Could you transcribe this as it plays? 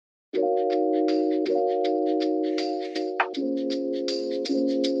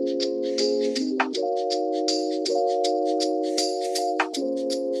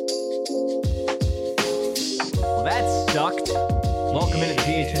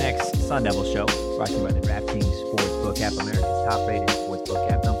to your next Sun Devil show, brought to you by the DraftKings Sportsbook app, America's top-rated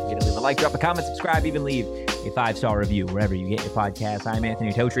sportsbook app. Don't forget to leave a like, drop a comment, subscribe, even leave a 5-star review wherever you get your podcast. I'm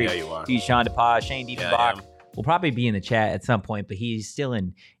Anthony Totri. Yeah, you are. He's Sean DePaz, Shane Diefenbach. Yeah, will probably be in the chat at some point, but he's still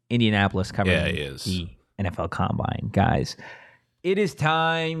in Indianapolis covering the NFL Combine. Guys, it is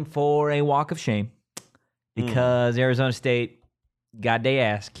time for a walk of shame because Arizona State got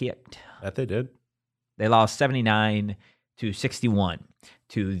their ass kicked. That they did. They lost 79-61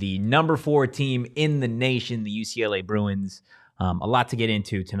 to the number 4 team in the nation, the UCLA Bruins. A lot to get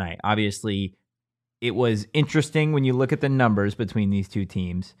into tonight. Obviously, it was interesting when you look at the numbers between these two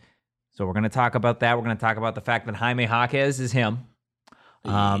teams. So we're going to talk about that. We're going to talk about the fact that Jaime Jaquez is him.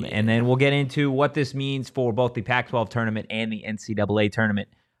 And then we'll get into what this means for both the Pac-12 tournament and the NCAA tournament.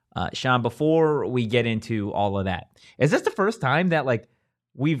 Sean, before we get into all of that, is this the first time that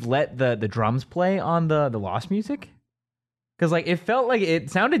we've let the drums play on the Lost music? Because it felt like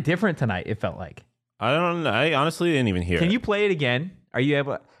it sounded different tonight. It felt like. I don't know. I honestly didn't even hear it. Can you play it again? Are you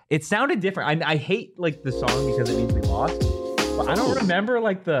able? It sounded different. I hate the song because it means we lost. But I don't remember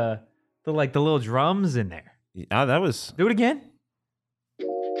the little drums in there. Yeah, that was. Do it again.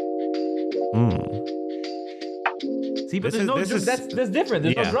 See, but that's different.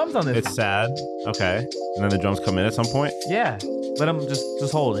 There's no drums on this. It's sad. Okay. And then the drums come in at some point? Yeah. Let them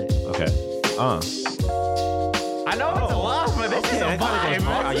just hold it. Okay. I know it's a loss, but this is a vibe.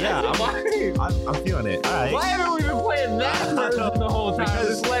 Yeah, I'm feeling it. All right. Why haven't we been playing that version the whole time?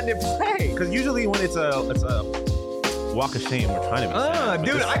 Just letting it play. Because usually when it's a walk of shame, we're trying to be sad.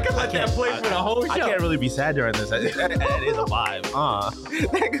 Dude, I could let that play for the whole show. I can't really be sad during this. It is a vibe.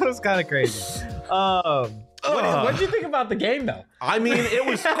 That goes kind of crazy. What did you think about the game, though? I mean, it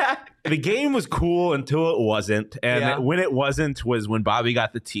was the game was cool until it wasn't, and when it wasn't was when Bobby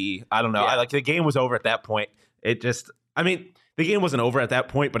got the tee. I don't know. Yeah. The game was over at that point. The game wasn't over at that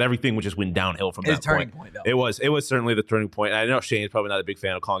point, but everything just went downhill from that point. It's a turning point, though. It was certainly the turning point. I know Shane is probably not a big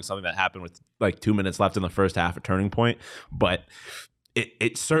fan of calling something that happened with 2 minutes left in the first half a turning point, but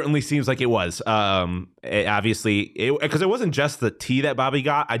it certainly seems like it was. Obviously, because it wasn't just the tee that Bobby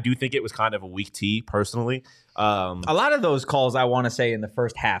got. I do think it was kind of a weak tee, personally. A lot of those calls, I want to say, in the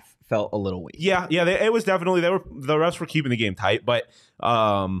first half felt a little weak. Yeah, it was definitely the refs were keeping the game tight, but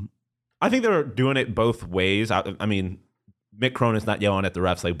I think they were doing it both ways. I mean, Mick Cronin's not yelling at the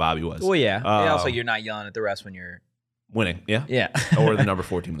refs like Bobby was. Well, yeah. Also, you're not yelling at the refs when you're winning. Yeah, yeah, or the number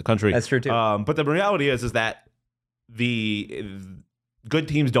 4 team in the country. That's true too. But the reality is that the good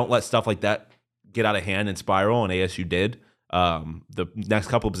teams don't let stuff like that get out of hand and spiral, and ASU did. The next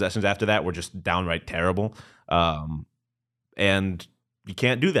couple of possessions after that were just downright terrible, and you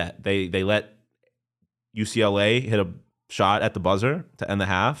can't do that. They let UCLA hit a shot at the buzzer to end the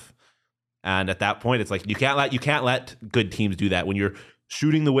half. And at that point, it's you can't let good teams do that when you're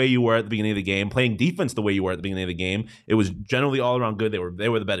shooting the way you were at the beginning of the game, playing defense the way you were at the beginning of the game. It was generally all around good. They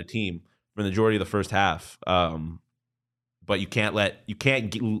were the better team for the majority of the first half. But you can't let a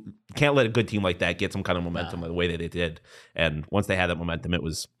good team like that get some kind of momentum the way that they did. And once they had that momentum, it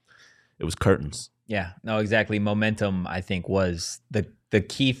was curtains. Yeah, no, exactly. Momentum, I think, was the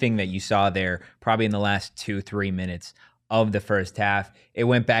key thing that you saw there, probably in the last 2-3 minutes of the first half. It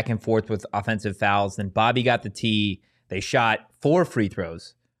went back and forth with offensive fouls. Then Bobby got the tee. They shot 4 free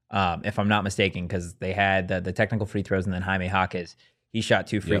throws, if I'm not mistaken, because they had the technical free throws, and then Jaime Jaquez, he shot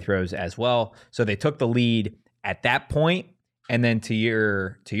 2 free throws as well. So they took the lead at that point. And then to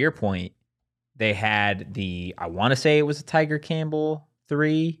your point, they had I want to say it was a Tiger Campbell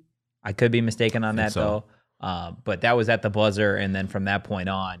 3. I could be mistaken on that, though. But that was at the buzzer. And then from that point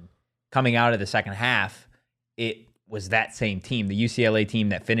on, coming out of the second half, it was that same team. The UCLA team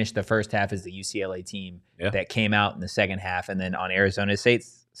that finished the first half is the UCLA team that came out in the second half. And then on Arizona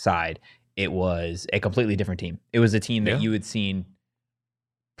State's side, it was a completely different team. It was a team that you had seen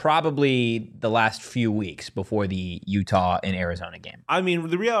probably the last few weeks before the Utah and Arizona game. I mean,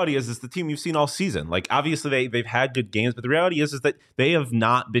 the reality is the team you've seen all season. Obviously they've had good games, but the reality is that they have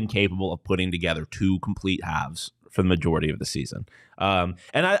not been capable of putting together 2 complete halves for the majority of the season. And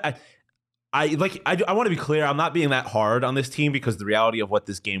I want to be clear. I'm not being that hard on this team, because the reality of what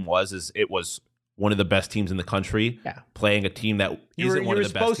this game is it was one of the best teams in the country playing a team that isn't one of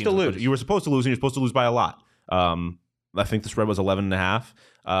the best teams. You were supposed to lose, and you're supposed to lose by a lot. I think the spread was 11.5.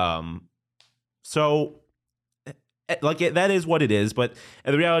 So that is what it is. But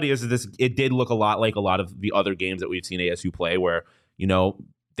the reality is that it did look a lot like a lot of the other games that we've seen ASU play, where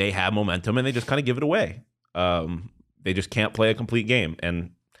they have momentum and they just kind of give it away. They just can't play a complete game,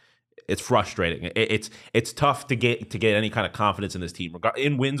 and it's frustrating. It's tough to get any kind of confidence in this team,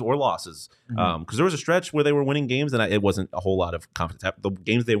 in wins or losses. Because there was a stretch where they were winning games, and it wasn't a whole lot of confidence. The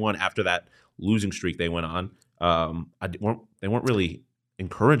games they won after that losing streak they went on, they weren't really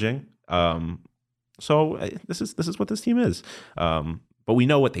encouraging. So this is what this team is. But we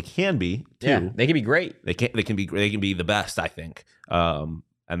know what they can be too. Yeah, they can be great. They can be the best, I think.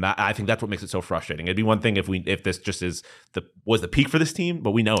 And I think that's what makes it so frustrating. It'd be one thing if this just was the peak for this team,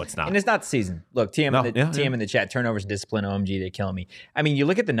 but we know it's not. And it's not the season. Look, TM in the chat, turnovers and discipline, OMG, they're killing me. I mean, you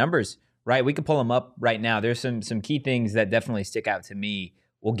look at the numbers, right? We can pull them up right now. There's some key things that definitely stick out to me.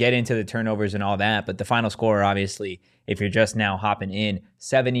 We'll get into the turnovers and all that, but the final score, obviously, if you're just now hopping in,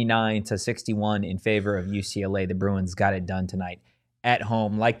 79-61 in favor of UCLA. The Bruins got it done tonight at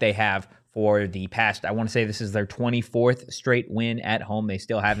home, like they have for the past, I want to say this is their 24th straight win at home. They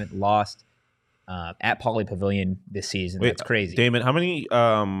still haven't lost at Pauley Pavilion this season. That's crazy. Damon, how many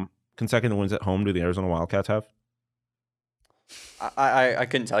consecutive wins at home do the Arizona Wildcats have? I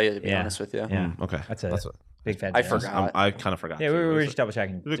couldn't tell you, to be honest with you. Yeah. Okay. That's a big fat I forgot. I kind of forgot. Yeah, we were just double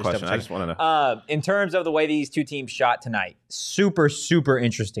checking. Good question. I just want to know. In terms of the way these two teams shot tonight, super, super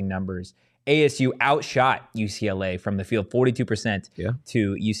interesting numbers. ASU outshot UCLA from the field 42%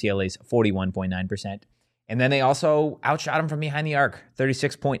 to UCLA's 41.9%. And then they also outshot them from behind the arc,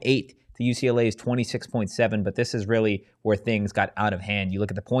 36.8 to UCLA's 26.7. But this is really where things got out of hand. You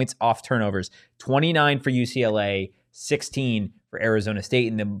look at the points off turnovers, 29 for UCLA, 16 for Arizona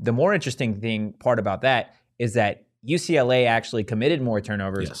State. And the more interesting part about that is that UCLA actually committed more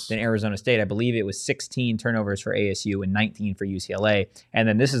turnovers than Arizona State. I believe it was 16 turnovers for ASU and 19 for UCLA. And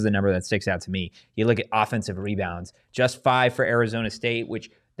then this is the number that sticks out to me. You look at offensive rebounds, just 5 for Arizona State,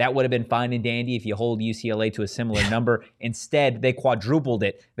 which that would have been fine and dandy if you hold UCLA to a similar number. Instead, they quadrupled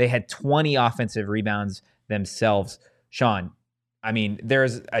it. They had 20 offensive rebounds themselves. Sean, I mean,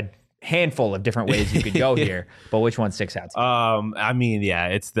 there's a handful of different ways you could go here, but which one sticks out to you? I mean, yeah,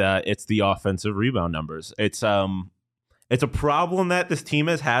 it's the offensive rebound numbers. It's a problem that this team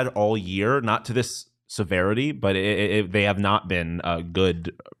has had all year, not to this severity, but they have not been a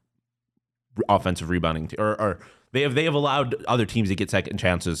good offensive rebounding team, or they have allowed other teams to get second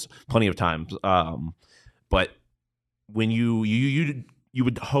chances plenty of times. But when you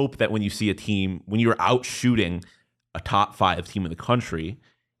would hope that when you see a team, when you're out shooting a top 5 team in the country,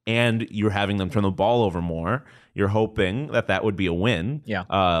 and you're having them turn the ball over more, you're hoping that would be a win. Yeah.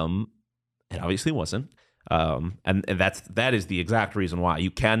 It obviously wasn't. And that is the exact reason why you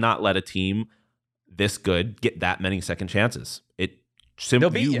cannot let a team this good get that many second chances. It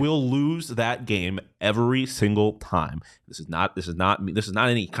simply you will lose that game every single time. This is not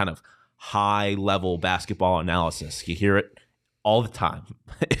any kind of high level basketball analysis. You hear it all the time.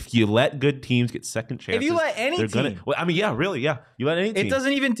 If you let good teams get second chances, if you let any team, you let any team. It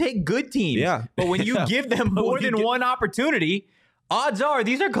doesn't even take good teams. Yeah, but when you give them more than one opportunity, odds are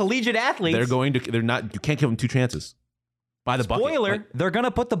these are collegiate athletes. They're not. You can't give them 2 chances. By the bucket. Spoiler: they're going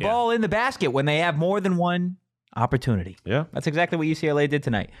to put the ball in the basket when they have more than one opportunity. Yeah, that's exactly what UCLA did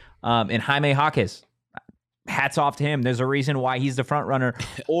tonight. And Jaime Jaquez, hats off to him. There's a reason why he's the front runner,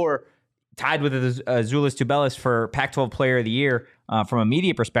 or tied with Azuolas Tubelis for Pac-12 Player of the Year from a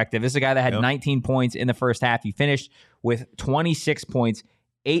media perspective. This is a guy that had 19 points in the first half. He finished with 26 points,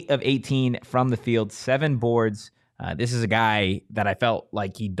 8 of 18 from the field, 7 boards. This is a guy that I felt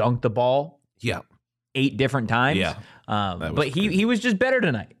like he dunked the ball 8 different times. Yeah. But he was just better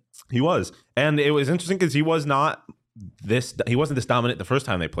tonight. He was. And it was interesting because he wasn't this dominant the first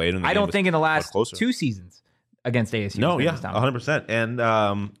time they played. And I don't think in the last 2 seasons against ASU. No, 100%.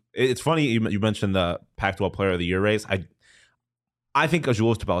 And it's funny you mentioned the Pac-12 Player of the Year race. I think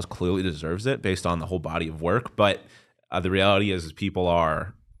Azuolas Tubelis clearly deserves it based on the whole body of work. But the reality is people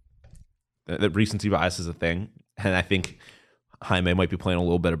are the recency bias is a thing, and I think Jaime might be playing a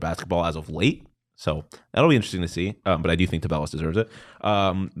little better basketball as of late. So that'll be interesting to see. But I do think Tubelis deserves it.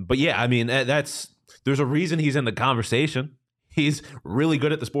 But yeah, I mean there's a reason he's in the conversation. He's really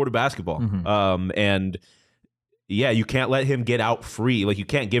good at the sport of basketball, and yeah, you can't let him get out free. Like, you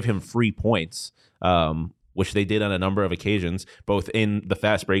can't give him free points, which they did on a number of occasions, both in the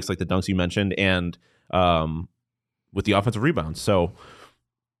fast breaks, like the dunks you mentioned, and with the offensive rebounds. So,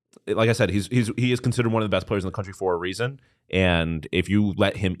 like I said, he is considered one of the best players in the country for a reason. And if you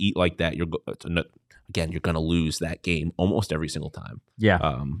let him eat like that, you're going to lose that game almost every single time.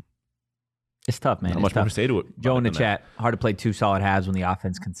 Yeah. It's tough, man. Not much more to say to it. Joe in the chat, hard to play 2 solid halves when the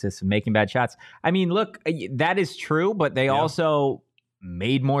offense consists of making bad shots. I mean, look, that is true, but they also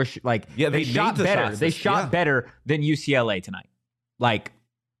made more. They shot better. They shot better than UCLA tonight. Like,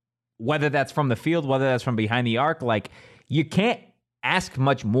 whether that's from the field, whether that's from behind the arc, like, you can't ask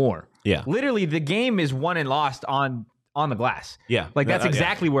much more Yeah. Literally, the game is won and lost on the glass. Yeah. Like, that's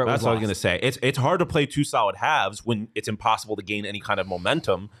exactly where it was That's what I was lost. going to say. It's hard to play 2 solid halves when it's impossible to gain any kind of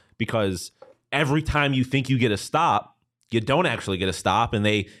momentum, because every time you think you get a stop, you don't actually get a stop, and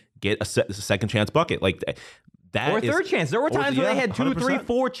they get a second chance bucket. Like that, or a third chance. There were times where they had 2, 3,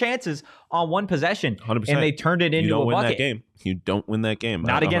 4 chances on one possession, 100%. and they turned it into a bucket. You don't win that game. You don't win that game.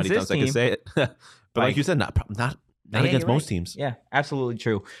 Not against this team. I can say it. But like you said, not against most teams. Yeah, absolutely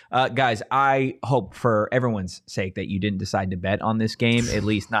true. Guys, I hope for everyone's sake that you didn't decide to bet on this game, at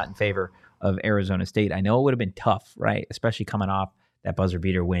least not in favor of Arizona State. I know it would have been tough, right? Especially coming off that buzzer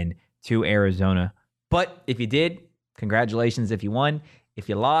beater win to Arizona. But if you did, congratulations if you won. If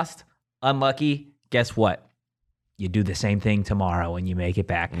you lost, unlucky, guess what? You do the same thing tomorrow and you make it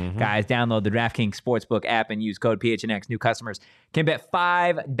back. Guys, download the DraftKings Sportsbook app and use code PHNX. New customers can bet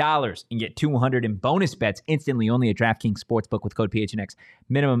 $5 and get $200 in bonus bets instantly only at DraftKings Sportsbook with code PHNX.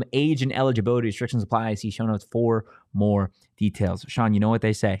 Minimum age and eligibility restrictions apply. See show notes for more details. Sean, you know what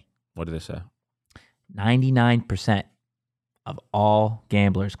they say? What do they say? 99% of all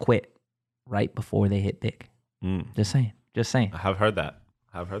gamblers quit right before they hit big. Just saying. I have heard that.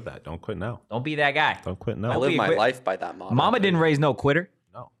 Don't quit now. Don't be that guy. Don't quit now. I live my life by that motto. Mama didn't raise no quitter.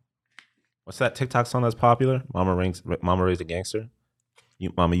 No. What's that TikTok song that's popular? Mama raised a gangster.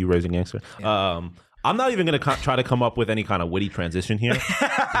 Mama, you raised a gangster. Yeah. I'm not even going to try to come up with any kind of witty transition here.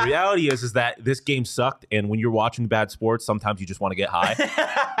 The reality is that this game sucked, and when you're watching bad sports, sometimes you just want to get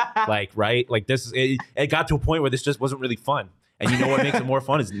high. Right? Like this, it got to a point where this just wasn't really fun. And you know what makes it more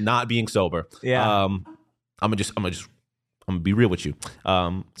fun is not being sober. Yeah. I'm gonna be real with you.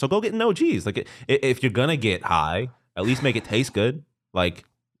 So go get an OGs. Like if you're gonna get high, at least make it taste good. Like,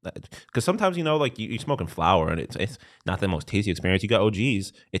 because sometimes like you're smoking flour and it's not the most tasty experience. You got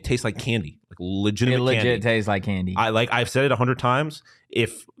OGs, it tastes like candy, like legitimate candy. It legit tastes like candy. I've said it 100 times.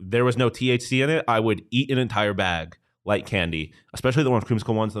 If there was no THC in it, I would eat an entire bag like candy. Especially the orange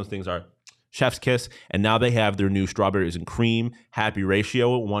creamsicle ones. Those things are chef's kiss. And now they have their new strawberries and cream happy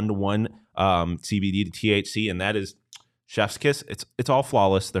ratio 1-to-1 CBD to THC, and that is chef's kiss. It's all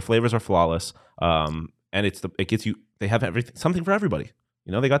flawless. Their flavors are flawless. And it gets you. They have everything, something for everybody.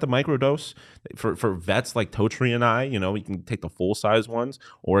 They got the microdose for vets like Totri and I. You can take the full size ones,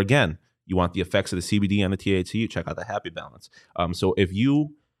 or again, you want the effects of the CBD and the THC. You check out the Happy Balance. So if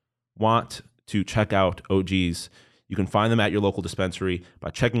you want to check out OGs, you can find them at your local dispensary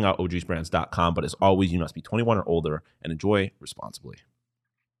by checking out ogsbrands.com. But as always, you must be 21 or older and enjoy responsibly.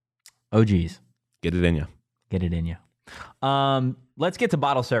 OGs, get it in you. Get it in you. Let's get to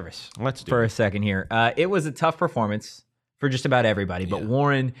bottle service. Let's do for a second here. It was a tough performance for just about everybody, but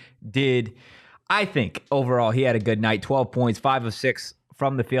Warren did, I think, overall, he had a good night. 12 points, 5 of 6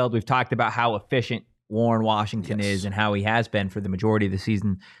 from the field. We've talked about how efficient Warren Washington is and how he has been for the majority of the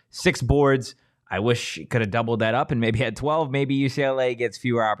season. 6 boards. I wish he could have doubled that up and maybe had 12. Maybe UCLA gets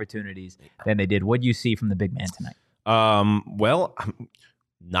fewer opportunities than they did. What do you see from the big man tonight? Well, I'm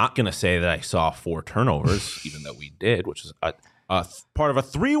not going to say that I saw 4 turnovers, even though we did, which is part of a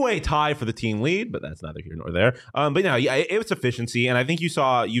 3-way tie for the team lead, but that's neither here nor there. But yeah, it was efficiency, and I think you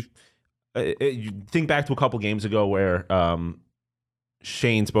think back to a couple games ago where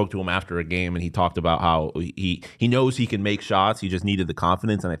Shane spoke to him after a game, and he talked about how he knows he can make shots. He just needed the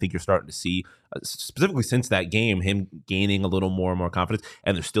confidence, and I think you're starting to see, specifically since that game, him gaining a little more and more confidence.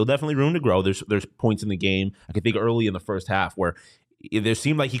 And there's still definitely room to grow. There's points in the game. I can think early in the first half where there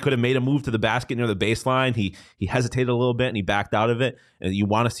seemed like he could have made a move to the basket near the baseline. He hesitated a little bit and he backed out of it. And you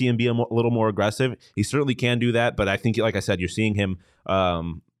want to see him be a little more aggressive. He certainly can do that, but I think, like I said, you're seeing him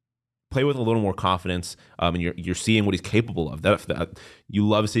play with a little more confidence, and you're seeing what he's capable of. That you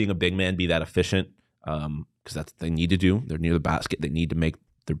love seeing a big man be that efficient, because that's what they need to do. They're near the basket. They need to make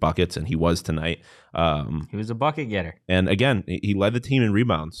their buckets, and he was tonight. He was a bucket getter. And again, he led the team in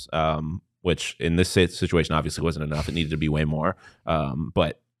rebounds, which in this situation obviously wasn't enough. It needed to be way more.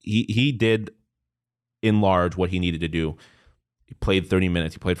 But he did in large what he needed to do. He played 30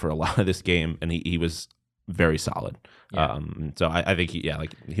 minutes. He played for a lot of this game, and he was very solid. Yeah. So I think he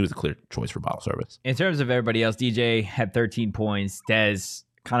was a clear choice for bottle service. In terms of everybody else, DJ had 13 points. Dez,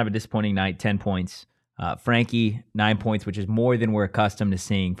 kind of a disappointing night, 10 points. Frankie, 9 points, which is more than we're accustomed to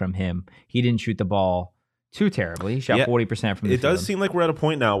seeing from him. He didn't shoot the ball too terribly. He shot 40% from the field. It does seem like we're at a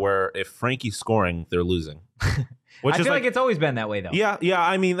point now where if Frankie's scoring, they're losing. I feel like it's always been that way, though. Yeah.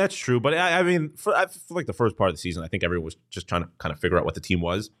 I mean, that's true. But I mean, for like the first part of the season, I think everyone was just trying to kind of figure out what the team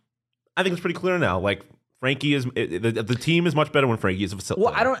was. I think it's pretty clear now. Like, Frankie is the team is much better when Frankie is a facilitator.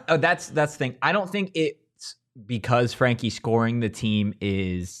 Well, I don't. That's the thing. I don't think it's because Frankie's scoring the team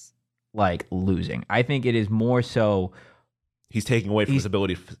is like losing. I think it is more so he's taking away from his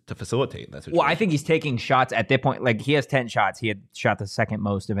ability to facilitate in that situation. Well, I think he's taking shots at that point. Like, he has 10 shots. He had shot the second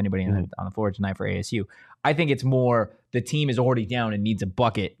most of anybody on the floor tonight for ASU. I think it's more the team is already down and needs a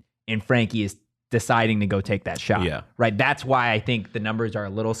bucket, and Frankie is deciding to go take that shot. Yeah. Right. That's why I think the numbers are a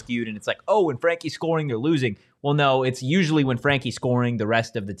little skewed, and it's like, oh, when Frankie's scoring, they're losing. Well, no, it's usually when Frankie's scoring, the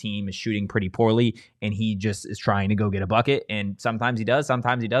rest of the team is shooting pretty poorly, and he just is trying to go get a bucket. And sometimes he does,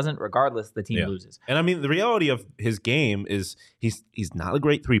 sometimes he doesn't. Regardless, the team loses. And I mean, the reality of his game is he's not a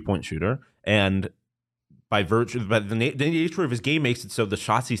great 3-point shooter, and by the nature of his game makes it so the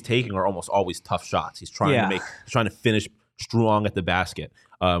shots he's taking are almost always tough shots. He's trying to finish strong at the basket,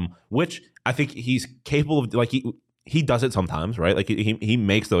 which I think he's capable of. Like he does it sometimes, right? Like he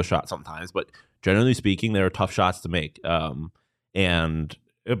makes those shots sometimes, but generally speaking, there are tough shots to make. But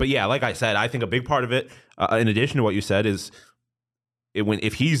yeah, like I said, I think a big part of it, in addition to what you said, is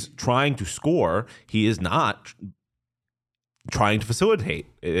if he's trying to score, he is not trying to facilitate.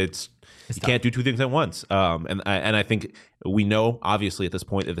 You can't do two things at once. And I think we know, obviously, at this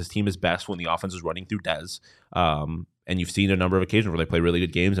point, that this team is best when the offense is running through Dez. And you've seen a number of occasions where they play really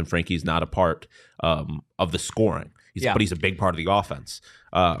good games, and Frankie's not a part of the scoring. But he's a big part of the offense.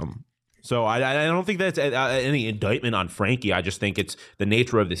 So I don't think that's any indictment on Frankie. I just think it's the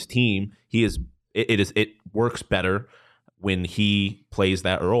nature of this team. It works better when he plays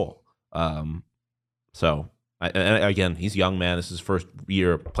that role. Again, he's young, man. This is his first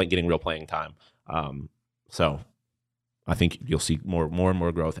year getting real playing time. So I think you'll see more and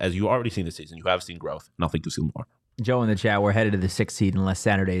more growth. As you already seen this season, you have seen growth, and I think you'll see more. Joe in the chat, we're headed to the 6th seed unless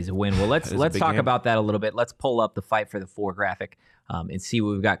Saturday is a win. Well, let's talk about that a little bit. Let's pull up the Fight for the 4 graphic and see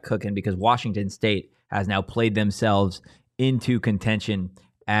what we've got cooking, because Washington State has now played themselves into contention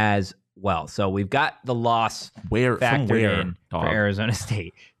as well. So we've got the loss factored in for Arizona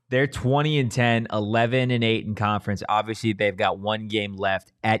State. They're 20-10, 11-8 in conference. Obviously, they've got one game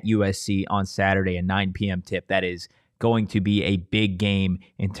left at USC on Saturday, a 9 p.m. tip. That is going to be a big game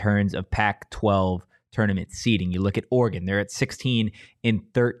in terms of Pac-12 tournament seeding. You look at Oregon, they're at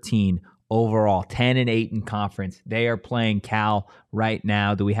 16-13 overall, 10-8 in conference. They are playing Cal right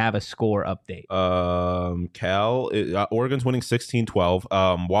now. Do we have a score update? Oregon's winning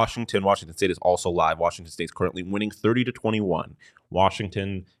 16-12. Washington State is also live. Washington State's currently winning 30-21.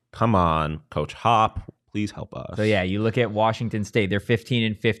 Washington, come on, Coach Hop, please help us. So yeah, you look at Washington State, they're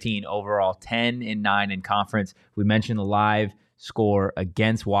 15-15 overall, 10-9 in conference. We mentioned the live score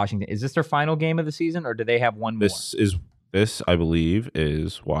against Washington. Is this their final game of the season, or do they have one more? This, I believe,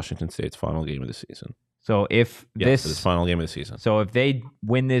 is Washington State's final game of the season. So if this final game of the season. So if they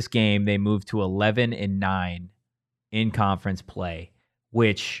win this game, they move to 11-9 in conference play,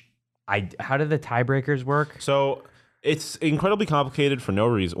 which how do the tiebreakers work? So it's incredibly complicated for no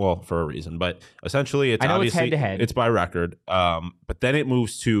reason. Well, for a reason, but essentially it's obviously it's by record. But then it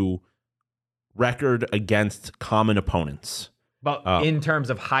moves to record against common opponents. But in terms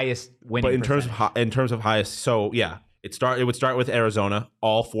of highest winning, but in terms of highest, so yeah. It would start with Arizona.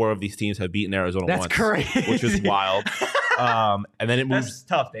 All 4 of these teams have beaten Arizona once. That's crazy. Which is wild. And then it moves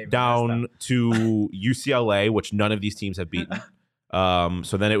down to UCLA, which none of these teams have beaten.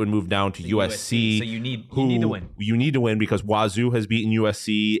 So then it would move down to USC. So you need to win. You need to win because Wazoo has beaten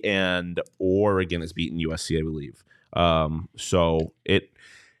USC and Oregon has beaten USC, I believe. So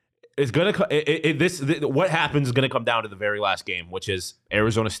it's gonna what happens is gonna come down to the very last game, which is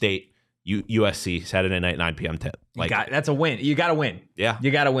Arizona State. USC Saturday night 9 p.m. tip. That's a win. You got to win. Yeah, you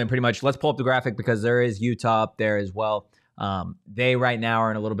got to win pretty much. Let's pull up the graphic because there is Utah up there as well. They right now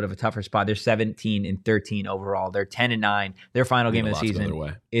are in a little bit of a tougher spot. They're 17-13 overall. They're 10-9. Their final game of the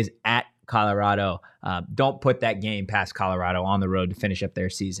season is at Colorado. Don't put that game past Colorado on the road to finish up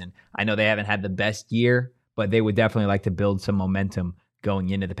their season. I know they haven't had the best year, but they would definitely like to build some momentum going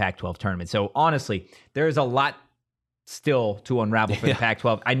into the Pac-12 tournament. So honestly, there's a lot still to unravel for the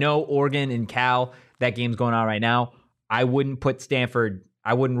Pac-12. I know Oregon and Cal, that game's going on right now. I wouldn't put Stanford,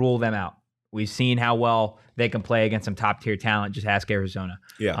 I wouldn't rule them out. We've seen how well they can play against some top-tier talent. Just ask Arizona.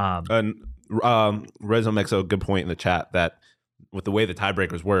 Yeah. And Reza makes a good point in the chat that with the way the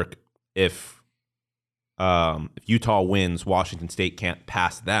tiebreakers work, if Utah wins, Washington State can't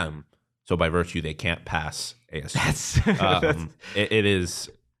pass them. So by virtue, they can't pass ASU.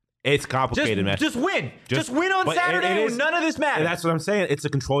 It's complicated, man. Just win. Just win on Saturday. None of this matters. That's what I'm saying. It's a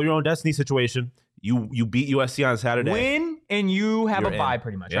control your own destiny situation. You beat USC on Saturday. Win, and you have a bye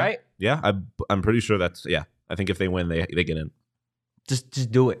pretty much, right? Yeah, I'm pretty sure that's, I think if they win, they get in.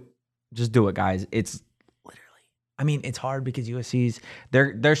 Just do it. Just do it, guys. It's literally, I mean, it's hard because USC's,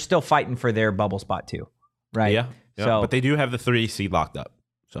 they're still fighting for their bubble spot too, right? Yeah. So, but they do have the 3 seed locked up.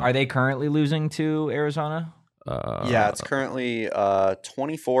 So. Are they currently losing to Arizona? Yeah, it's currently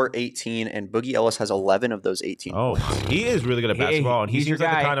 24-18, and Boogie Ellis has 11 of those 18 Oh, points. he is really good at basketball, and he he's your seems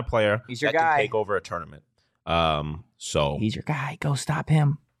like guy. the kind of player He's your that guy. can take over a tournament. So He's your guy. Go stop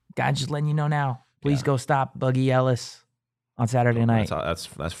him. God, just letting you know now. Please Yeah. go stop Buggy Ellis on Saturday night. that's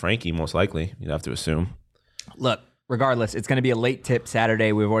Frankie, most likely. You'd have to assume. Look, regardless, it's going to be a late tip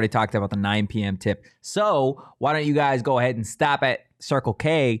Saturday. We've already talked about the 9 p.m. tip. So why don't you guys go ahead and stop at Circle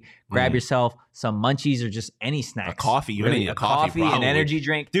K, grab yourself some munchies or just any snacks. A coffee. You Really, need a a coffee, an probably. energy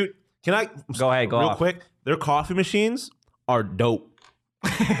drink. Dude, can I Go ahead, go real off. quick? Their coffee machines are dope.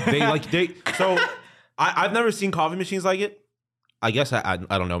 So I've never seen coffee machines like it. I guess I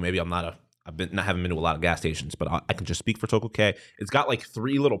don't know. Maybe I haven't been to a lot of gas stations, but I can just speak for Circle K. It's got like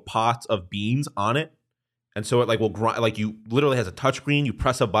 3 little pots of beans on it, and so it like will grind. Like you literally has a touchscreen. You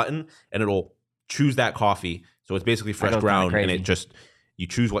press a button, and it'll choose that coffee. So it's basically fresh goes kinda ground, and crazy. it just you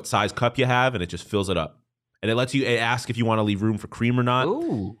choose what size cup you have, and it just fills it up. And it asks if you want to leave room for cream or not.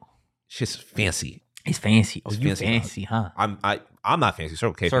 Ooh, It's just fancy. he's fancy. Oh, He's you fancy, fancy, huh? I'm not fancy.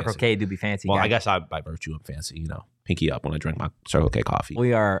 Circle K. Circle fancy. K do be fancy. Well, guys. I guess by virtue of fancy, pinky up when I drink my Circle K coffee.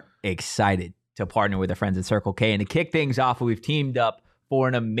 We are excited to partner with our friends at Circle K. And to kick things off, we've teamed up for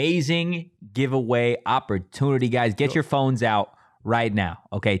an amazing giveaway opportunity. Guys, get your phones out right now.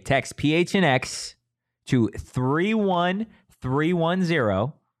 Okay, text PHNX to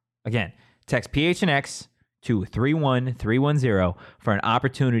 31310. Again, text PHNX to 31310 for an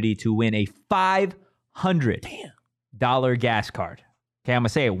opportunity to win a $500 gas card. Okay, I'm going to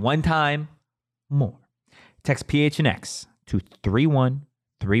say it one time more. Text PHNX to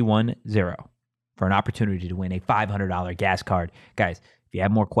 31310 for an opportunity to win a $500 gas card. Guys, if you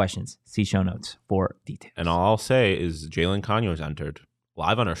have more questions, see show notes for details. And all I'll say is Jalen Conyers entered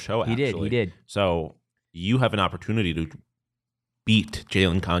live on our show. He Actually, did. So you have an opportunity to beat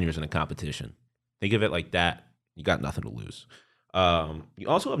Jalen Conyers in a competition. Think of it like that. You got nothing to lose. You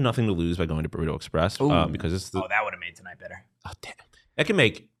also have nothing to lose by going to Burrito Express Ooh. because it's the. Oh, that would have made tonight better. Oh, damn. It can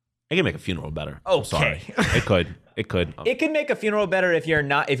make a funeral better. I'm Okay. sorry. It could. It could make a funeral better if you're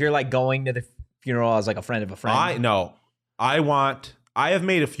like going to the funeral as like a friend of a friend. I have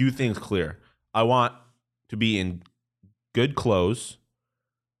made a few things clear. I want to be in good clothes.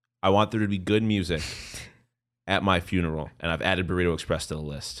 I want there to be good music at my funeral, and I've added Burrito Express to the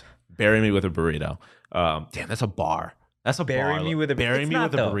list. Bury me with a burrito. Damn, that's a bar. That's a Bury bar. me with a- Bury it's me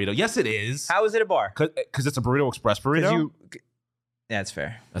not, with a though. burrito. Yes, it is. How is it a bar? Because it's a Burrito Express burrito. That's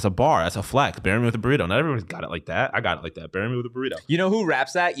fair. That's a bar. That's a flex. Bury me with a burrito. Not everybody's got it like that. I got it like that. Bury me with a burrito. You know who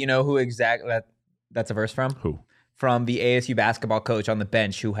raps that? You know who exactly that's a verse from? Who? From the ASU basketball coach on the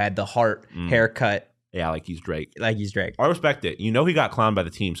bench who had the heart haircut Yeah, like he's Drake. like he's Drake. I respect it. You know he got clowned by the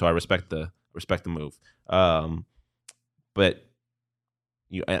team, so I respect the move. But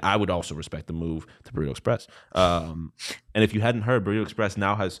and I would also respect the move to Burrito Express. And if you hadn't heard, Burrito Express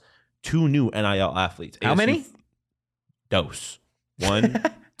now has 2 new NIL athletes. How many? Dos. 1,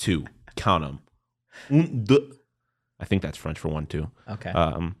 2. Count them. Un, deux. I think that's French for 1, 2. Okay.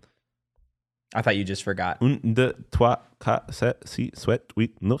 I thought you just forgot. 1, 2, 3, 4, 7, 6, 7,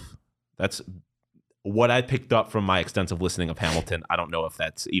 8, 9. That's what I picked up from my extensive listening of Hamilton. I don't know if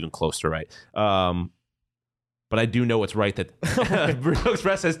that's even close to right. But I do know it's right that Burrito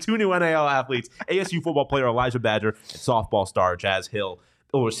Express has 2 new NIL athletes. ASU football player Elijah Badger and softball star Jazz Hill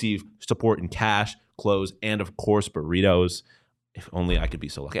will receive support in cash, clothes, and of course burritos. If only I could be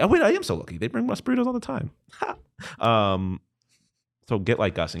so lucky. Oh wait, I am so lucky. They bring us burritos all the time. So get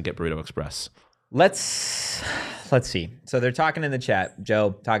like us and get Burrito Express. Let's see. So they're talking in the chat,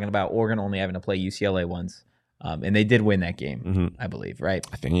 Joe, talking about Oregon only having to play UCLA once. And they did win that game, I believe, right?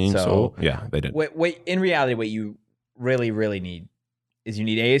 I think so. Yeah, they did. Wait, in reality, what you really, really need is you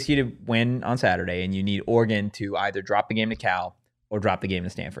need ASU to win on Saturday, and you need Oregon to either drop the game to Cal or drop the game to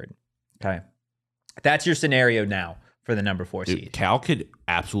Stanford. Okay. That's your scenario now for the number 4 Dude, seed. Cal could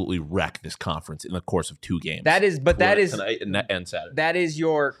absolutely wreck this conference in the course of 2 games. That is tonight and Saturday. that is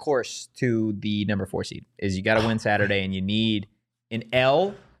your course to the number 4 seed. Is you got to win Saturday, and you need an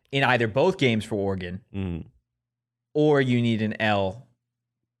L in either both games for Oregon, or you need an L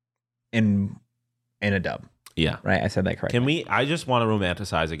in a dub. Yeah. Right, I said that correctly. I just want to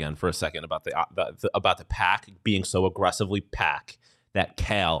romanticize again for a second about the pack being so aggressively pack that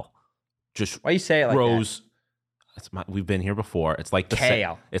Cal just Why you say it like throws. We've been here before. It's like the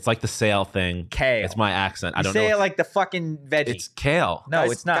Kale. It's like the sale thing. Kale. It's my accent. that? I You don't say know. it like the fucking veggie. It's kale. No,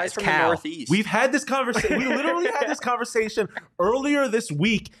 Guys- it's not. Guys It's from Cal. the Northeast. We've had this conversation. We literally had this conversation earlier this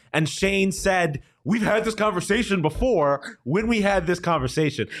week, and Shane said, "We've had this conversation before." When we had this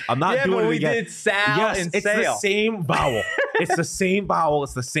conversation, I'm not Yeah, doing but it we again. did Sal yes, and it's Sale. the same vowel. It's the same vowel.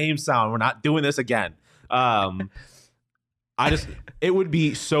 It's the same sound. We're not doing this again. It would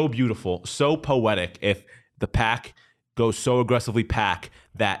be so beautiful, so poetic if the pack goes so aggressively pack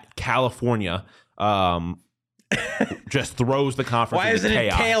that California just throws the conference Why into isn't it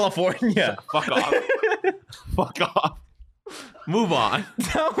chaos. California? Fuck off. Fuck off. Move on.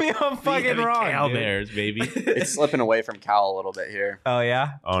 Tell me I'm fucking wrong. Cal dude. Bears, baby. It's slipping away from Cal a little bit here. Oh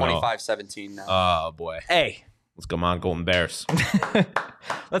yeah. Oh, no. 25-17 now. Oh, boy. Hey, Let's come on, Golden Bears.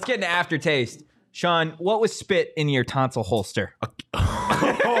 let's get into aftertaste. Sean, what was spit in your tonsil holster?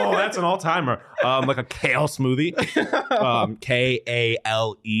 Oh, that's an all-timer. Like a kale smoothie.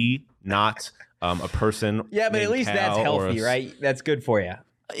 Kale, not a person. Yeah, but at named least Cal that's or healthy, right? That's good for you.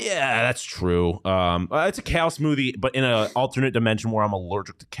 Yeah, that's true. It's a kale smoothie, but in an alternate dimension where I'm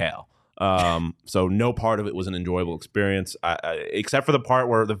allergic to kale. So no part of it was an enjoyable experience, except for the part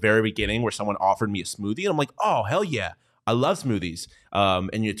where the very beginning where someone offered me a smoothie, and I'm like, oh, hell yeah. I love smoothies. And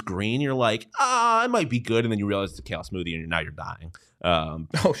it's green. You're like, it might be good. And then you realize it's a kale smoothie and now you're dying.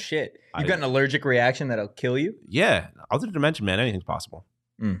 Oh shit! You've got an allergic reaction that'll kill you. Yeah. Alternate dimension, man. Anything's possible.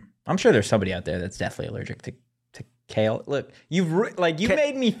 I'm sure there's somebody out there that's definitely allergic to kale. Look, you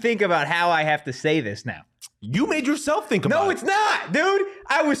made me think about how I have to say this now. You made yourself think about it. No, it's not, dude.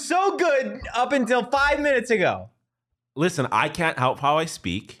 I was so good up until 5 minutes ago. Listen, I can't help how I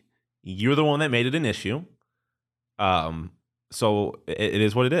speak. You're the one that made it an issue. So it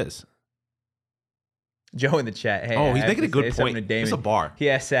is what it is. Joe in the chat. Hey, Oh, I he's have making to a good say something point. to It's Damon. a bar. He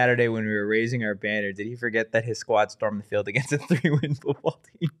asked Saturday when we were raising our banner, did he forget that his squad stormed the field against a 3-win football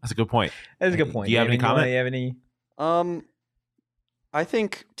team? That's a good point. That's a good point. Do you have any Damon, comment? You have any? I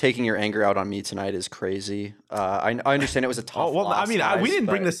think taking your anger out on me tonight is crazy. I understand it was a tough Oh, well, loss, we guys, didn't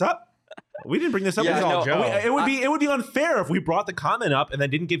bring but- this up. We didn't bring this up. Yeah, It's all no, Joe. Joe. It would be unfair if we brought the comment up and then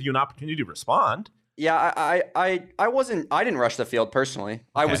didn't give you an opportunity to respond. Yeah, I didn't rush the field personally.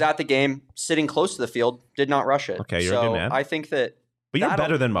 I Okay. was at the game, sitting close to the field, did not rush it. Okay, you're a so good man. I think that But you're That'll-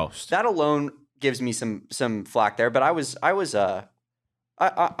 better than most. that alone gives me some flack there. But I don't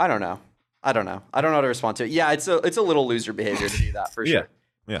know. I don't know how to respond to it. Yeah, it's a little loser behavior to do that for sure.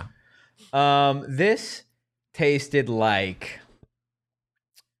 Yeah. This tasted like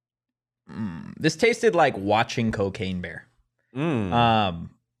watching Cocaine Bear.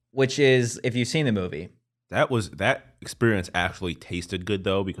 Which is, if you've seen the movie, That experience actually tasted good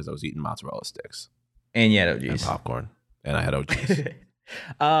though because I was eating mozzarella sticks and yet, oh and geez. popcorn and I had OGs.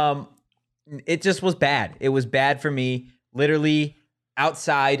 It just was bad. It was bad for me. Literally,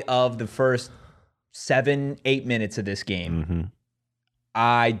 outside of the first 7-8 minutes of this game, Mm-hmm.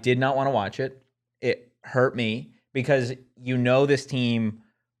 I did not want to watch it. It hurt me because this team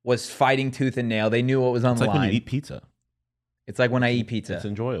was fighting tooth and nail. They knew what was on It's the like line. when you eat pizza. It's like when I eat pizza. It's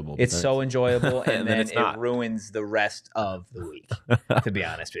enjoyable. It's so enjoyable, and And then then it's it not. ruins the rest of the week. To be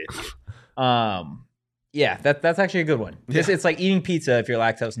honest with you, yeah, that's actually a good one. It's like eating pizza if you're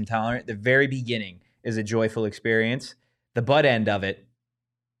lactose intolerant. The very beginning is a joyful experience. The butt end of it,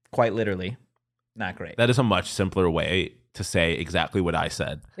 quite literally, not great. That is a much simpler way to say exactly what I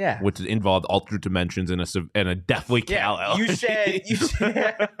said, Yeah, which involved alternate dimensions and a deathly cal yeah. You said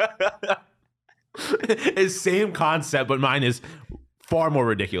It's same concept, but mine is far more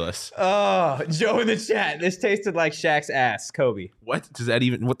ridiculous. Oh, Joe in the chat. This tasted like Shaq's ass, Kobe. What does that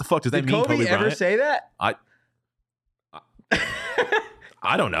even? What the fuck does that Did mean? Kobe ever Bryant? say that?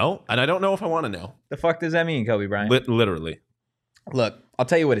 I don't know, and I don't know if I want to know. The fuck does that mean, Kobe Bryant? Literally, Look, I'll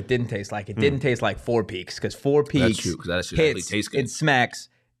tell you what it didn't taste like. It didn't taste like Four Peaks because Four Peaks that's true because that should actually hits, taste good. it smacks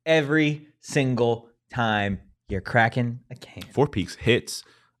every single time you're cracking a can. Four Peaks hits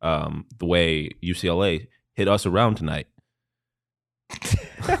the way UCLA hit us around tonight.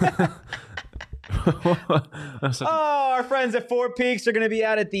 Oh, our friends at Four Peaks are going to be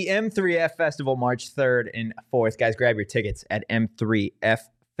out at the M3F Festival March 3rd and 4th. Guys, grab your tickets at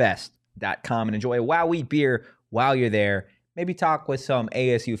m3ffest.com and enjoy a Wow Wheat beer while you're there. Maybe talk with some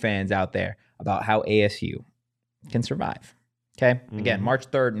ASU fans out there about how ASU can survive. Okay? Again, March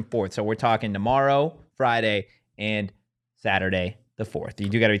 3rd and 4th. So we're talking tomorrow, Friday, and Saturday, the 4th. You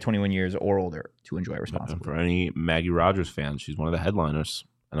do got to be 21 years or older to enjoy And responsibly. for any Maggie Rogers fans, she's one of the headliners.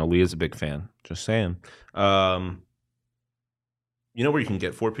 I know Leah's a big fan. Just saying. You know where you can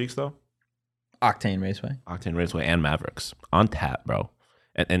get Four Peaks though? Octane Raceway. Octane Raceway and Mavericks on tap, bro.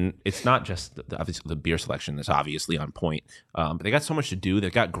 And it's not just obviously the beer selection that's obviously on point, but they got so much to do.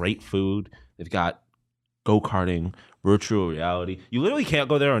 They've got great food. They've got go-karting, virtual reality. You literally can't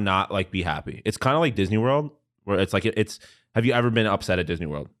go there and not like be happy. It's kind of like Disney World, where it's like it's. Have you ever been upset at Disney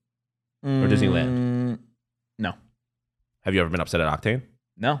World or Disneyland? No. Have you ever been upset at Octane?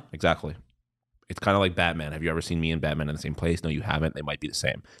 No. Exactly. It's kind of like Batman. Have you ever seen me and Batman in the same place? No, you haven't. They might be the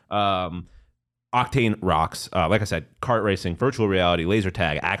same. Octane rocks. Like I said, kart racing, virtual reality, laser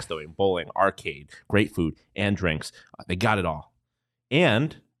tag, axe throwing, bowling, arcade, great food, and drinks. They got it all.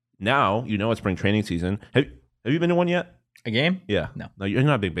 And now it's spring training season. Have you been to one yet? A game? Yeah. No. You're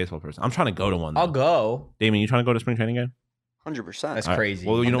not a big baseball person. I'm trying to go to one. Though. I'll go. Damien, you trying to go to spring training game? 100%. That's All right. crazy.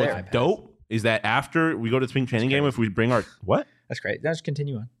 Well, you I'm know there. what's dope is that after we go to spring training game, if we bring our what? That's great. Let's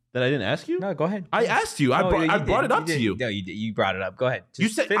continue on. That I didn't ask you? No, go ahead. I asked you. I brought it up to you. No, you did. You brought it up. Go ahead. You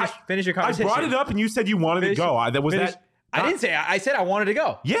Just said finish your I conversation. brought it up and you said you wanted to go. I didn't say. I said I wanted to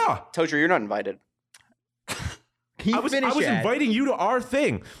go. Yeah. Tojo, you're not invited. Can you I was finish it? inviting you to our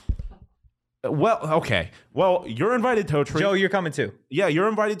thing. Well, okay. Well, you're invited, Totri. Joe, you're coming too. Yeah, you're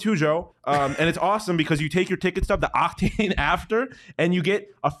invited too, Joe. And it's awesome because you take your ticket stub to Octane after, and you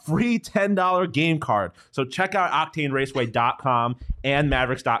get a free $10 game card. So check out OctaneRaceway.com and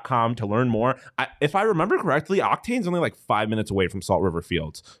Mavericks.com to learn more. If I remember correctly, Octane's only like 5 minutes away from Salt River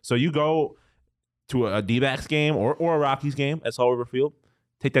Fields. So you go to a D-backs game or a Rockies game at Salt River Field,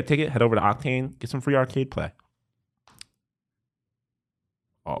 take that ticket, head over to Octane, get some free arcade play.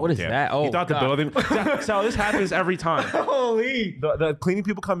 Oh, What is damn. that? Oh, you thought God. the building. So this happens every time. Holy. The cleaning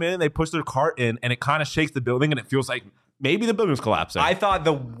people come in, they push their cart in, and it kind of shakes the building, and it feels like maybe the building's collapsing. I thought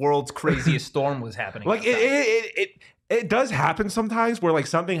the world's craziest storm was happening. like outside. it does happen sometimes where like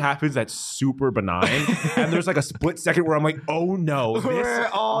something happens that's super benign, and there's like a split second where I'm like, oh no, We're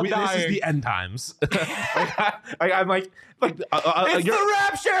all this is dying. the end times. I'm like It's the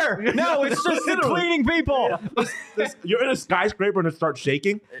rapture. No, it's just the Literally. cleaning people. you're in a skyscraper and it starts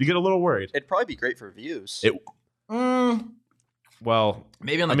shaking. You get a little worried. It'd probably be great for views. Well,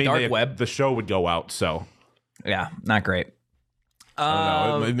 Maybe on the dark web. the show would go out. So Yeah, not great. I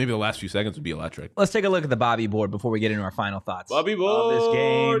don't know. Maybe the last few seconds would be electric. Let's take a look at the Bobby board before we get into our final thoughts Bobby of this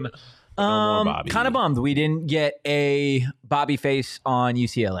game. No more Bobby. Kind of bummed we didn't get a Bobby face on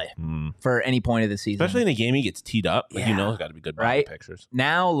UCLA for any point of the season. Especially in a game he gets teed up. Like, Yeah. it's got to be good Bobby Right? pictures.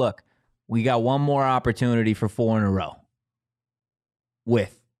 Now, look, we got one more opportunity for 4 in a row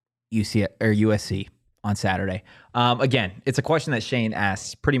with USC on Saturday. Again, it's a question that Shane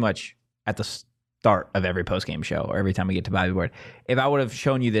asks pretty much at the start of every postgame show or every time we get to Bobby board. If I would have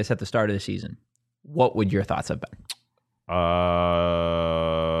shown you this at the start of the season, what would your thoughts have been?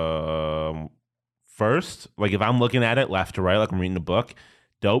 First, like if I'm looking at it left to right, like I'm reading the book,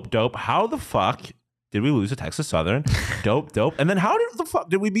 dope. How the fuck did we lose to Texas Southern? dope. And then how did the fuck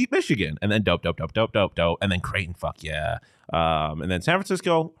did we beat Michigan? And then dope. And then Creighton, fuck yeah. And then San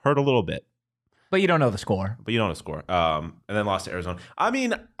Francisco hurt a little bit, But you don't know the score. but you don't know the score. And then lost to Arizona. I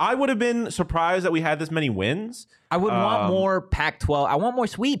mean, I would have been surprised that we had this many wins. I would want more Pac-12. I want more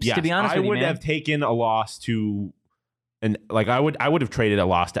sweeps, Yes, to be honest I with you, would man. have taken a loss to, and like I would have traded a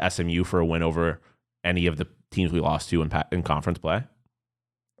loss to SMU for a win over any of the teams we lost to in conference play.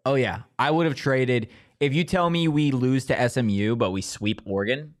 Oh, yeah. I would have traded. If you tell me we lose to SMU, but we sweep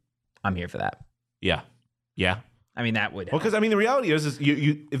Oregon, I'm here for that. Yeah. I mean, that would Well, because I mean, the reality is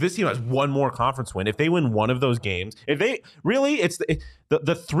you if this team has one more conference win, if they win one of those games, if they really, it's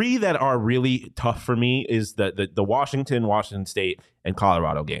the three that are really tough for me is the Washington State, and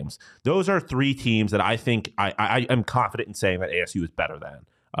Colorado games. Those are three teams that I think I am confident in saying that ASU is better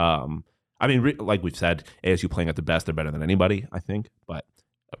than. I mean, like we've said, ASU playing at the best, they're better than anybody, I think. But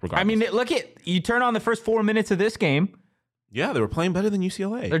regardless, I mean, look at you turn on the first 4 minutes of this game. yeah, they were playing better than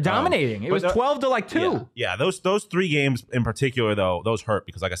UCLA. They're dominating. It was 12 to like 2. Yeah, those 3 games in particular, though, those hurt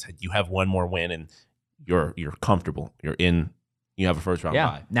because, like I said, you have one more win and you're comfortable. You have a first round Yeah.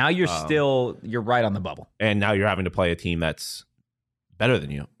 bye. Now you're right on the bubble. And now you're having to play a team that's better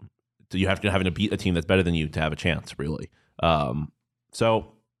than you. So you have to having to beat a team that's better than you to have a chance, really.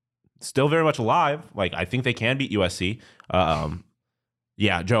 So still very much alive. Like I think they can beat USC.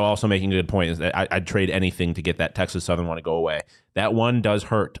 Yeah, Joe also making a good point is that I'd trade anything to get that Texas Southern one to go away. That one does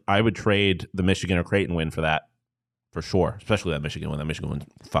hurt. I would trade the Michigan or Creighton win for that, for sure. Especially that Michigan win. That Michigan one's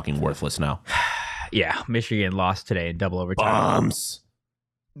fucking worthless now. Yeah, Michigan lost today in double overtime. Bombs.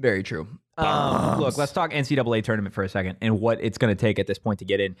 Very true. Look, let's talk NCAA tournament for a second and what it's going to take at this point to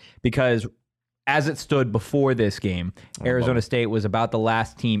get in. Because as it stood before this game, Arizona State was about the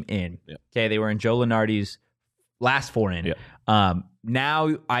last team in. Yeah. Okay, they were in Joe Lunardi's last 4 in. Yeah. Now,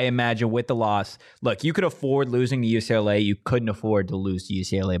 I imagine with the loss, look, you could afford losing to UCLA. You couldn't afford to lose to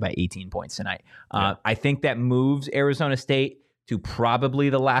UCLA by 18 points tonight. I think that moves Arizona State to probably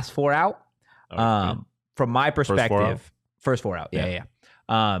the last 4 out. From my perspective, first 4 out.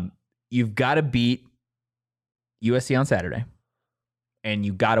 Yeah. You've got to beat USC on Saturday, and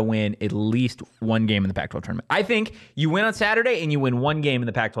you got to win at least one game in the Pac-12 tournament. I think you win on Saturday and you win one game in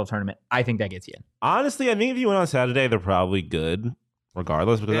the Pac-12 tournament. I think that gets you in. Honestly, I think if you win on Saturday, they're probably good.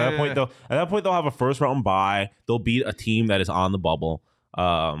 regardless, because at that point they'll have a first round bye. They'll beat a team that is on the bubble.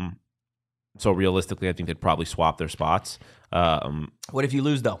 So realistically, I think they'd probably swap their spots. What if you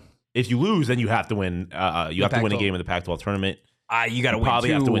lose though? If you lose, then you have to win. You have to win a Pac-12. game in the Pac-12 tournament. You got to win. Probably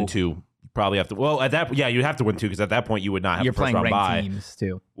two. have to win 2. You probably have to. Well, at that, you have to win 2 because at that point you would not have You're a first playing round ranked bye. teams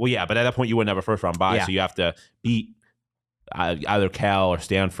too. Well, yeah, but at that point you wouldn't have a first round bye, Yeah. so you have to beat either Cal or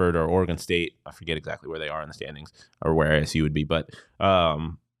Stanford or Oregon State. I forget exactly where they are in the standings or where ASU would be, but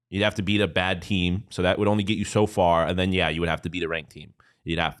you'd have to beat a bad team, so that would only get you so far, and then you would have to beat a ranked team.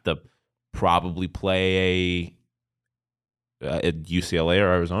 You'd have to probably play at UCLA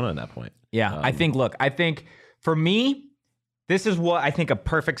or Arizona at that point. Yeah, I think for me, this is what I think a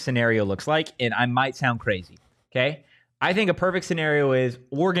perfect scenario looks like, and I might sound crazy, okay? I think a perfect scenario is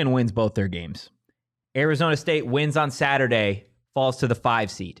Oregon wins both their games. Arizona State wins on Saturday, falls to the 5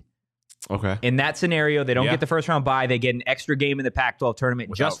 seed. Okay. In that scenario, they don't get the first round bye. They get an extra game in the Pac-12 tournament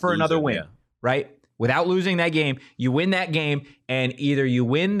Without just for another losing, win, yeah. right? Without losing that game, you win that game, and either you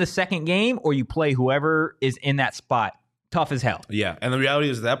win the second game or you play whoever is in that spot. Tough as hell. Yeah, and the reality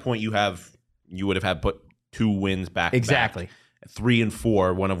is at that point you would have had put 2 wins back. Exactly. 3 and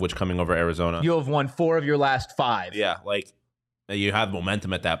 4, one of which coming over Arizona. You'll have won 4 of your last 5. Yeah, like you have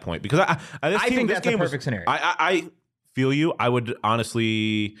momentum at that point because I think that's a perfect scenario. I feel you. I would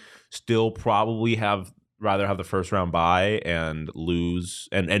honestly still probably rather have the first round bye and lose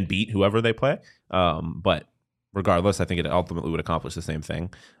and beat whoever they play. But regardless, I think it ultimately would accomplish the same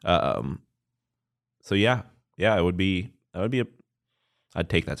thing. So yeah, it would be I'd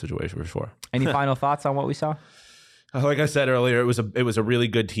take that situation for sure. Any final thoughts on what we saw? Like I said earlier, it was a really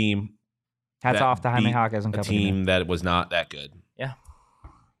good team. Hats that off to Jaime beat Jaquez and a company. team that was not that good. Yeah.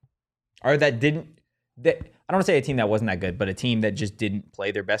 Or that didn't. I don't want to say a team that wasn't that good, but a team that just didn't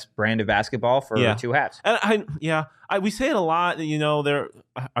play their best brand of basketball for 2 halves. And we say it a lot.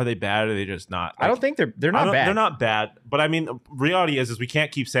 Are they bad? Or are they just not? I don't think they're not bad. They're not bad. But I mean, reality is we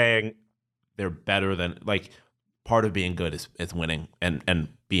can't keep saying they're better than part of being good is winning and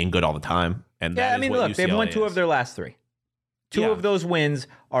being good all the time. And yeah, that I is mean, what look, they've won UCLA 2 is. of their last 3. 2 of those wins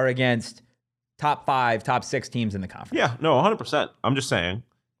are against top 5, top 6 teams in the conference. Yeah, no, 100%. I'm just saying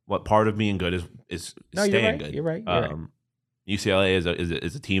what part of being good is No, staying you're right. good. You're right. You're right. UCLA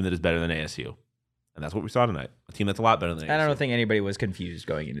is a team that is better than ASU. And that's what we saw tonight. A team that's a lot better than ASU. I don't think anybody was confused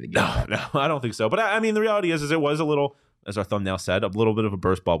going into the game. No, I don't think so. But I mean, the reality is it was a little, as our thumbnail said, a little bit of a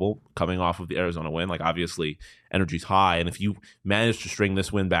burst bubble coming off of the Arizona win. Obviously, energy's high, and if you manage to string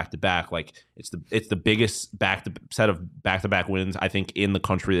this win back to back, it's the biggest set of back to back wins I think in the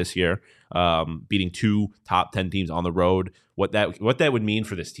country this year. Beating 2 top 10 teams on the road, what that would mean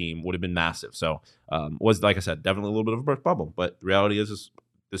for this team would have been massive. So, was, like I said, definitely a little bit of a burst bubble. But the reality is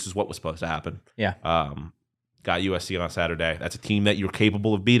this is what was supposed to happen. Yeah. Got USC on Saturday. That's a team that you're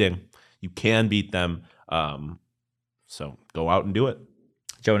capable of beating. You can beat them. So go out and do it.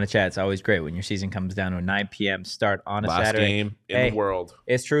 Joe in the chat, it's always great when your season comes down to a 9 p.m. start on a Last Saturday. game in the world.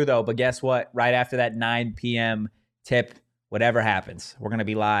 It's true, though. But guess what? Right after that 9 p.m. tip, whatever happens, we're going to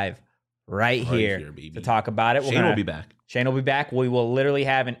be live right here baby. to talk about it. Shane will be back. Shane will be back. We will literally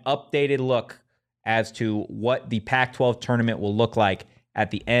have an updated look as to what the Pac-12 tournament will look like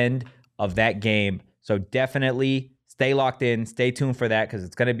at the end of that game. So definitely stay locked in. Stay tuned for that because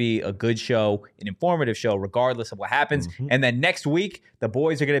it's going to be a good show, an informative show, regardless of what happens. Mm-hmm. And then next week, the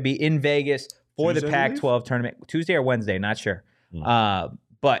boys are going to be in Vegas for Tuesday, the Pac-12 tournament. Tuesday or Wednesday, not sure.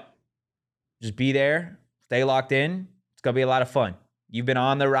 But just be there. Stay locked in. It's going to be a lot of fun. You've been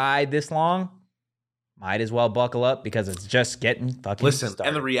on the ride this long. Might as well buckle up because it's just getting fucking started.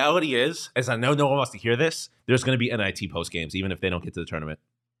 And the reality is I know no one wants to hear this, there's going to be NIT post games, even if they don't get to the tournament.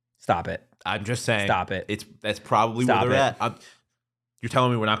 Stop it. I'm just saying. Stop it. That's probably Stop where they're it. at. You're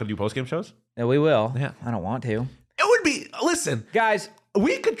telling me we're not going to do post game shows? Yeah, we will. Yeah. I don't want to. It would be. Listen, Guys,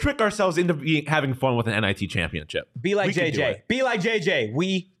 we could trick ourselves into having fun with an NIT championship. be like We can do JJ. it. Be like JJ.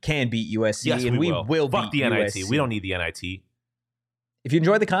 We can beat USC, Yes, and we will Fuck beat the NIT. USC. We don't need the NIT. If you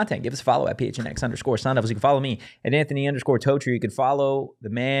enjoyed the content, give us a follow at PHNX_Sun Devils. You can follow me at Anthony_Totri. You can follow the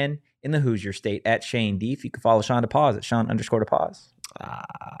man in the Hoosier State at Shane Deef. You can follow Sean DePause at Sean_DePause.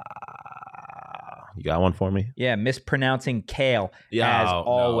 You got one for me? Yeah, mispronouncing kale as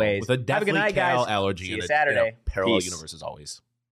always. With a Have a good deathly night, kale guys. allergy See you in a Saturday. parallel Peace. universe as always.